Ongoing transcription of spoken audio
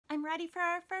I'm ready for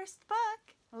our first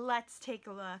book. Let's take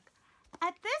a look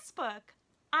at this book,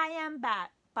 I Am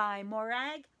Bat by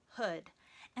Morag Hood.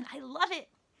 And I love it.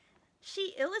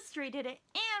 She illustrated it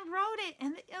and wrote it,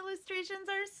 and the illustrations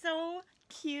are so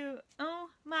cute. Oh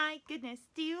my goodness.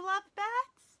 Do you love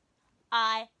bats?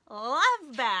 I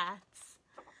love bats.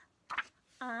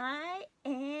 I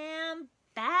am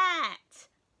Bat.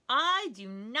 I do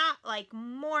not like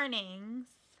mornings.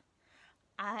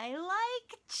 I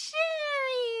like cherries.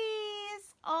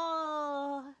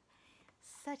 Oh,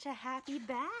 such a happy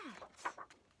bat.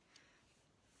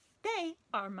 They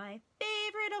are my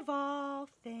favorite of all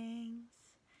things.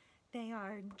 They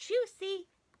are juicy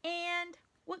and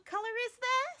what color is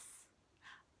this?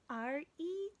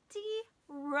 R-E-D,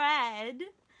 red,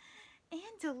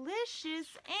 and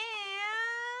delicious,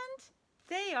 and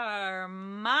they are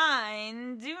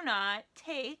mine. Do not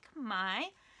take my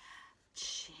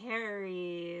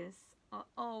cherries.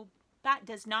 Uh-oh, Bat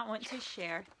does not want to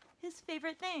share his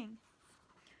favorite thing.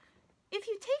 If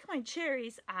you take my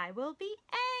cherries, I will be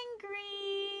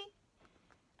angry.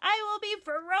 I will be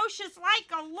ferocious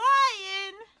like a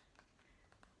lion,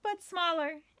 but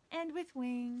smaller and with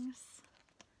wings.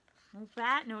 Well,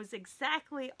 Bat knows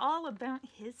exactly all about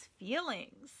his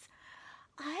feelings.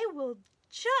 I will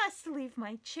just leave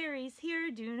my cherries here.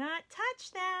 Do not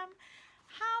touch them.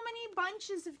 How many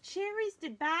bunches of cherries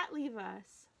did Bat leave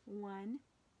us? 1,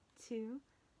 2,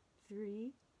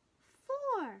 3,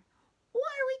 4. Or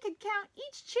we could count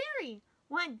each cherry.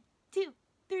 1, 2,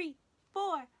 3,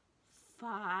 4,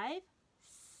 5,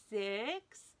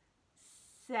 6,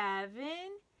 7,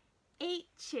 8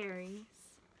 cherries.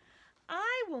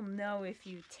 I will know if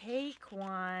you take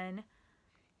one.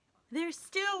 There's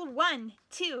still 1,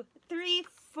 2, 3,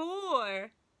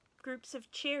 4 groups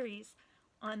of cherries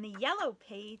on the yellow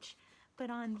page, but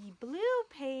on the blue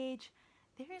page,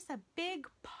 there's a big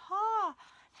paw,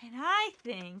 and I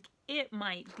think it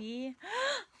might be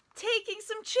taking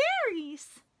some cherries.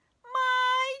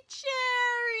 My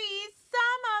cherries!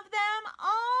 Some of them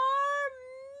are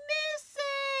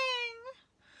missing.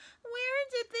 Where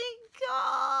did they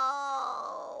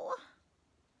go?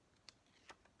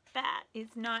 Bat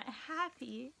is not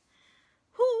happy.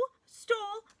 Who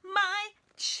stole my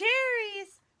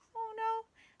cherries? Oh no,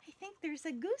 I think there's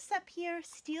a goose up here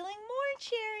stealing more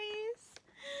cherries.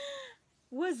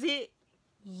 Was it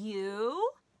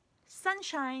you?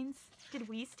 Sunshines, did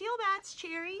we steal Bat's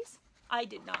cherries? I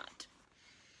did not.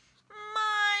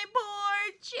 My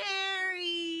poor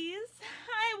cherries.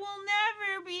 I will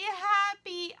never be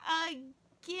happy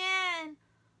again.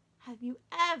 Have you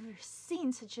ever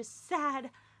seen such a sad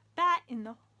bat in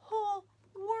the whole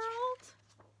world?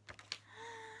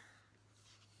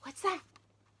 What's that?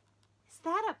 Is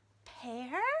that a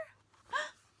pear?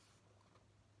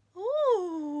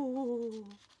 Ooh!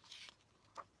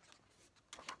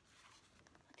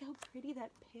 Look how pretty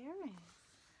that pear is.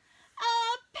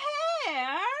 A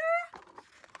pear?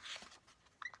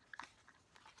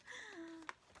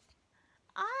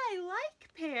 I like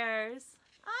pears.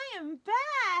 I am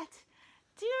Bat.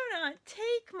 Do not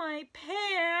take my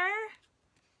pear.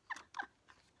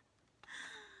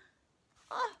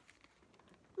 Oh,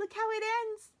 look how it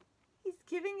ends. He's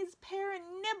giving his pear a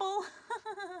nibble.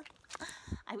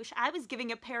 I wish I was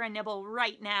giving a pear a nibble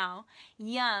right now.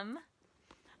 Yum.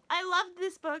 I loved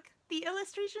this book. The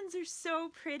illustrations are so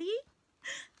pretty.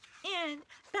 And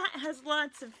Bat has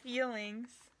lots of feelings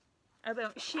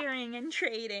about sharing and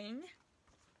trading.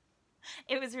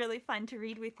 It was really fun to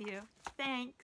read with you. Thanks.